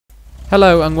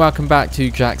Hello and welcome back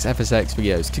to Jack's FSX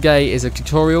videos. Today is a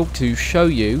tutorial to show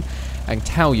you and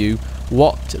tell you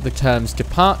what the terms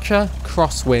departure,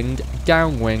 crosswind,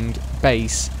 downwind,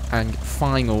 base and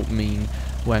final mean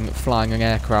when flying an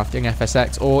aircraft in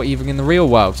FSX or even in the real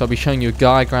world. So I'll be showing you a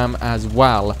diagram as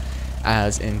well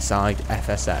as inside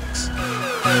FSX.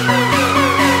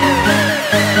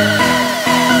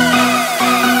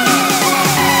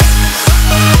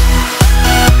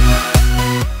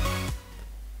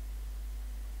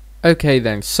 Okay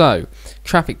then, so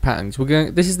traffic patterns.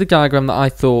 This is the diagram that I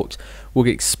thought would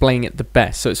explain it the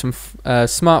best. So it's from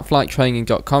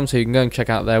smartflighttraining.com, so you can go and check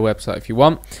out their website if you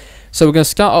want. So we're going to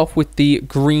start off with the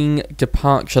green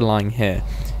departure line here.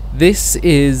 This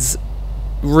is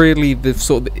really the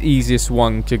sort of the easiest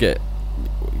one to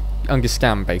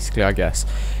understand, basically, I guess.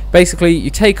 Basically,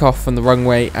 you take off from the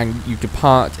runway and you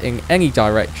depart in any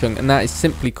direction, and that is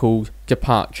simply called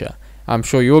departure. I'm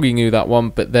sure you already knew that one,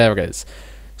 but there it is.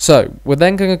 So, we're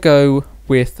then going to go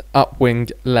with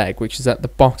upwind leg, which is at the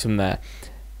bottom there.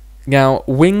 Now,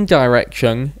 wind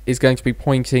direction is going to be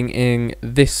pointing in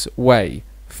this way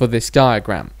for this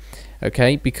diagram,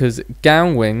 okay? Because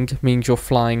downwind means you're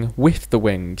flying with the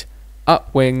wind.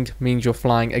 Upwind means you're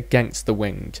flying against the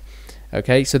wind,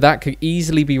 okay? So that could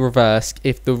easily be reversed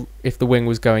if the wind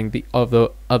was going the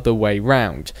other way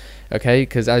round, okay?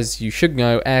 Because as you should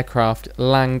know, aircraft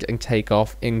land and take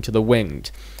off into the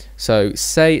wind. So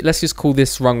let's just call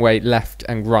this runway left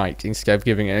and right instead of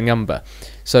giving it a number.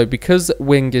 So because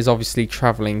wind is obviously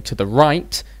traveling to the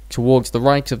right, towards the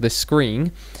right of the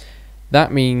screen,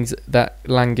 that means that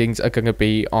landings are going to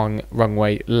be on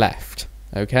runway left.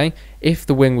 Okay? If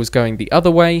the wind was going the other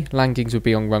way, landings would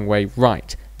be on runway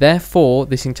right. Therefore,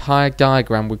 this entire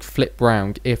diagram would flip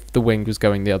round if the wind was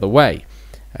going the other way.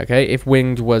 Okay? If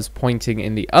wind was pointing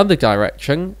in the other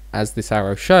direction, as this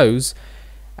arrow shows,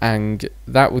 and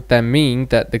that would then mean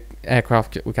that the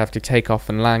aircraft would have to take off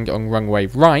and land on runway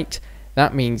right.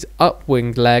 That means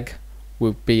upwind leg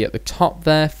would be at the top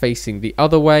there facing the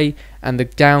other way, and the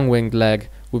downwind leg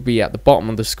would be at the bottom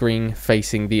of the screen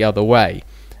facing the other way.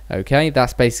 Okay,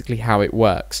 that's basically how it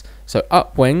works. So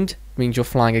upwind means you're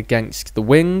flying against the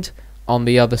wind on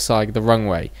the other side of the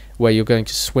runway, where you're going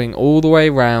to swing all the way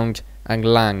around and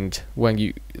land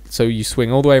so you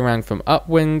swing all the way around from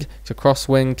upwind to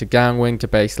crosswind to downwind to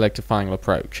base leg to final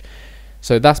approach.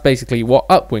 So that's basically what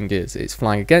upwind is. It's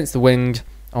flying against the wind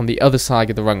on the other side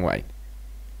of the runway.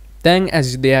 Then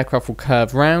as the aircraft will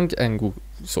curve round and will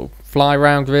sort of fly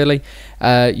around really,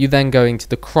 you then go into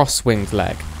the crosswind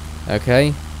leg.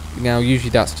 Okay, now usually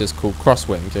that's just called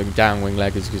crosswind, and downwind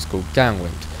leg is just called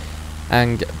downwind.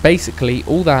 And basically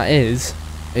all that is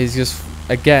just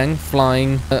again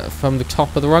flying from the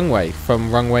top of the runway,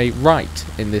 from runway right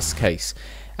in this case,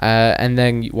 and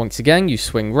then once again you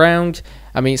swing round.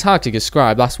 I mean, it's hard to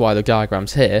describe, that's why the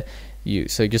diagram's here,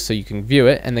 so just so you can view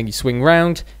it, and then you swing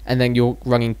round and then you're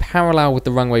running parallel with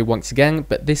the runway once again,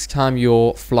 but this time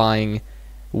you're flying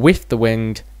with the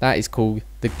wind. That is called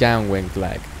the downwind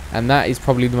leg, and that is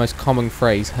probably the most common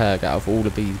phrase heard out of all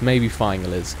of these, maybe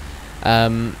final is.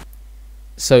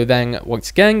 So then, once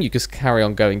again, you just carry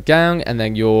on going down, and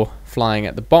then you're flying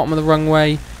at the bottom of the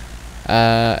runway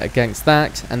against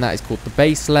that, and that is called the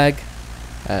base leg.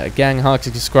 Again, hard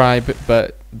to describe,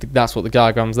 but that's what the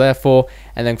diagram's there for.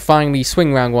 And then finally,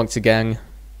 swing round once again,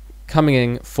 coming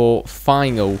in for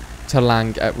final to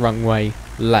land at runway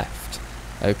left.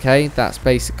 Okay, that's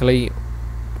basically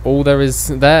all there is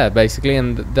there, basically,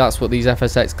 and that's what these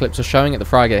FSX clips are showing at the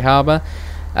Frigate Harbour.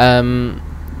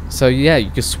 So yeah, you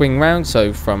just swing round,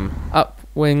 so from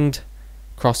upwind,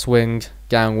 crosswind,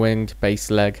 downwind,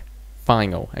 base leg,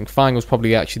 final. And final is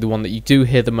probably actually the one that you do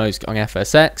hear the most on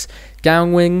FSX.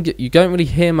 Downwind, you don't really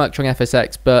hear much on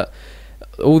FSX, but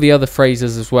all the other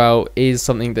phrases as well is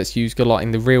something that's used a lot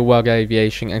in the real world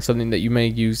aviation and something that you may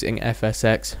use in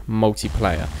FSX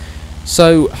multiplayer.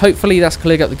 So hopefully that's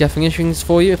cleared up the definitions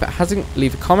for you. If it hasn't,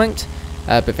 leave a comment,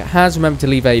 but if it has, remember to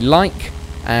leave a like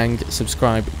and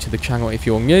subscribe to the channel if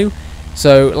you're new.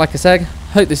 So like I said,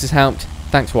 hope this has helped.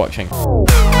 Thanks for watching.